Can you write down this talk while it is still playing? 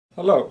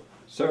Hello,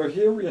 so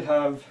here we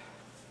have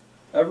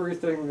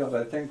everything that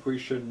I think we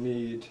should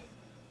need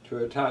to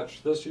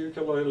attach this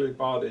ukulele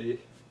body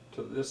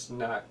to this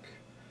neck.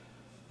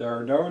 There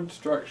are no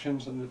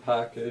instructions in the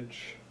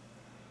package,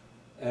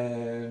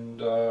 and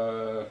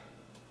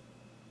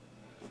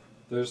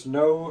there's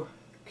no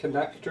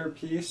connector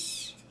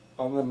piece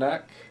on the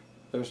neck.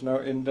 There's no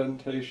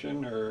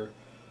indentation or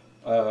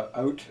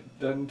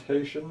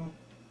outdentation.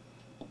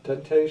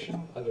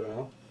 Dentation? I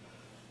don't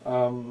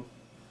know.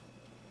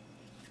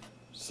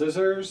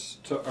 Scissors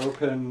to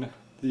open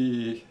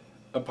the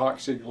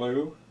epoxy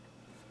glue.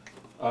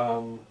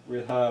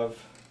 We have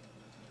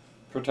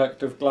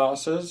protective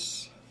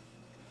glasses.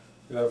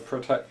 We have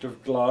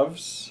protective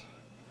gloves.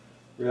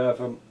 We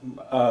have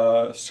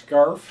a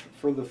scarf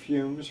for the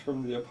fumes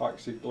from the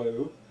epoxy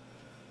glue.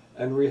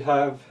 And we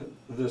have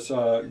this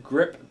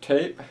grip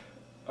tape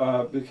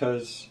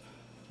because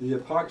the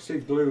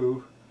epoxy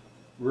glue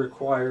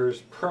requires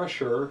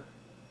pressure,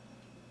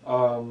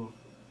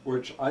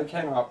 which I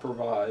cannot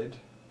provide.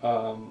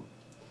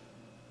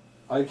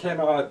 I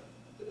cannot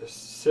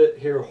sit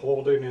here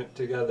holding it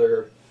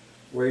together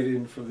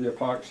waiting for the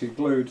epoxy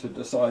glue to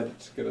decide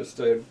it's going to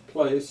stay in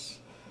place,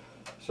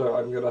 so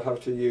I'm going to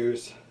have to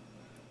use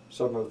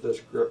some of this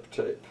grip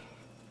tape.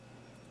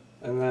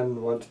 And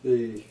then once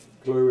the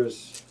glue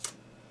is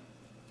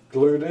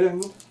glued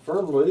in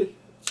firmly,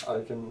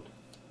 I can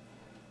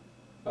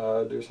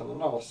do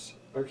something else.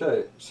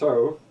 Okay,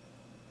 so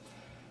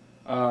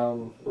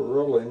we're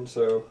rolling,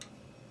 so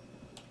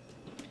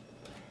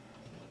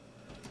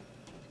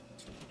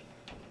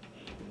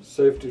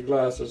safety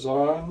glasses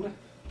on.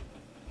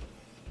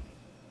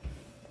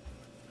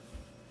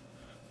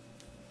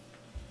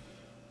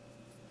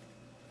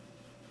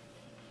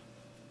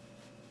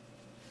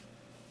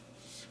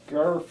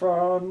 Scarf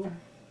on.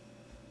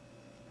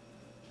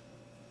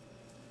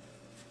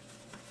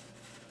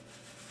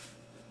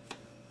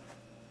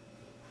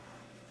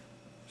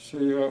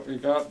 See what we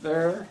got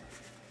there?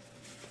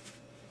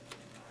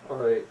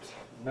 Alright,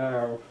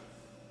 now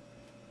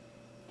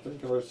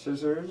take our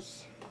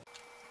scissors.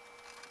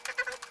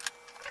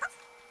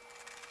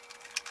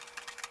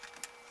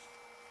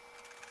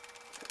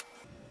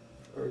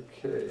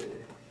 Okay.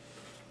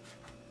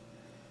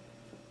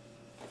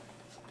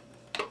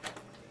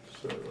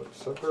 So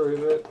let's separate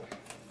it.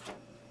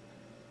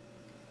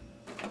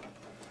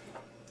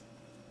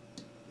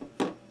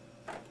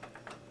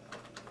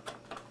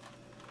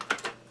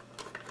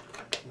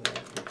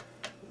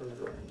 We're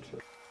going to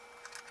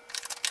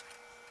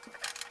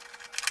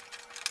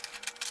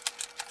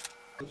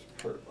this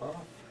part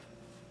off.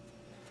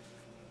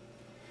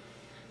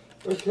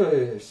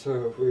 Okay,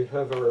 so we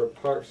have our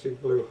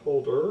epoxy glue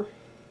holder.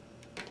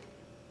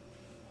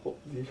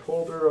 The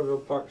holder of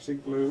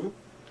epoxy glue.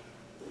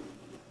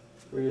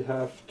 We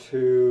have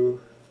to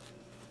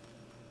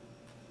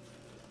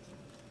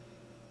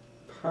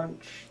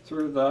punch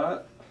through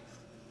that.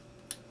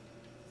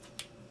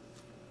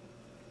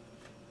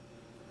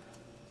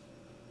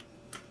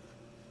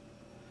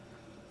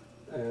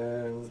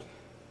 And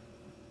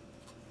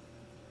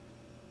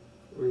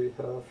we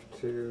have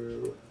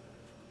to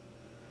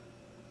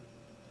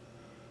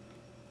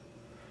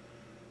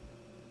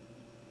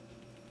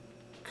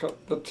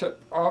cut the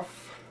tip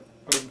off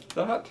of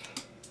that.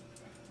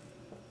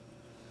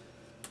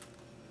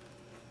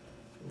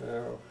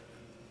 Now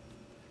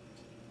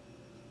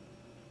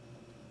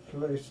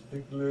place the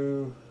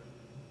glue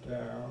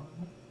down.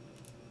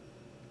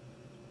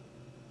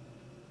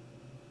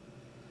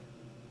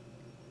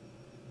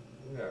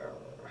 Now,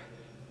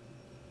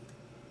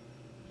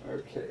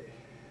 okay,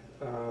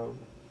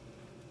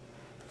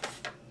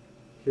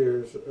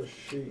 here's a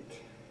sheet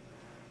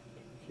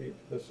to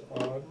keep this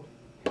on.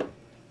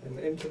 And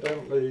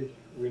incidentally,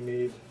 we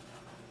need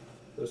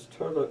this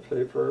toilet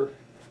paper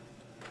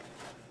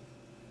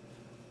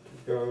to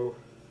go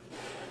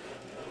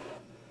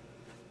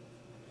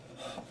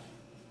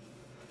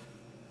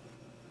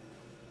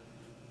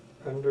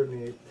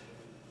underneath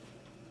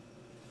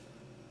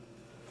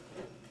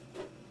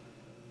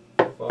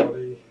the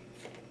body.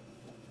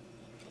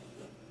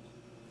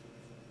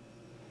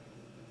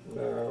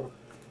 Now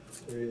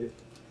we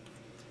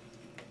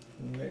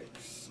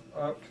mix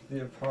up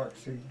the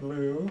epoxy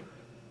glue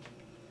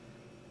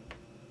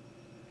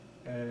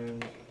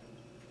and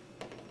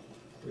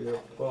we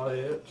apply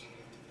it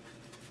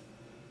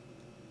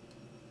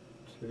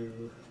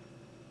to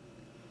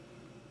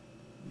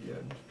the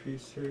end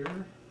piece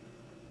here.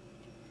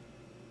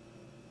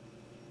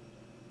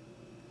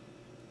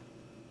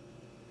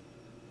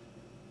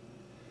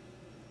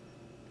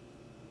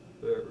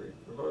 There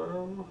we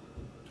go.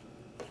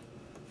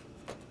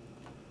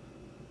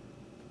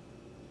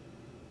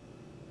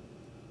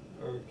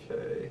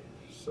 Okay,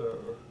 so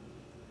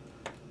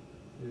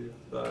leave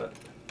that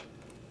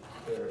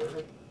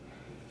there.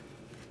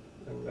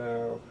 And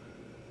now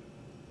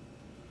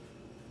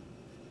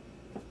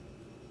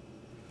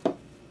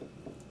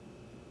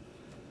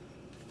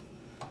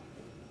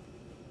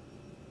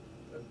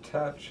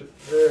attach it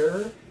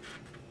there.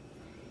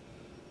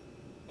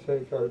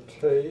 Take our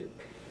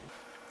tape.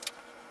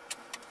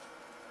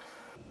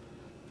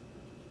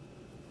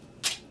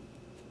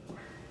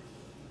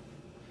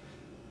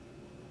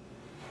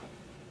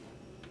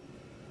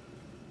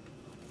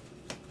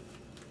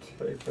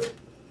 tape it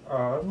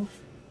on.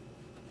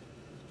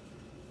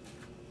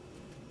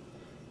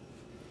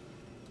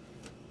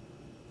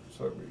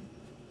 So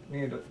we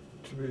need it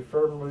to be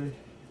firmly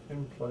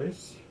in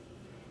place.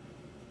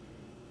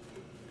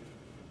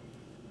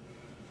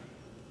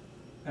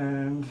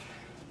 And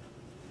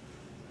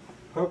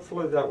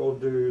hopefully that will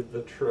do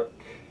the trick,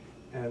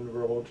 and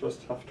we'll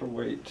just have to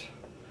wait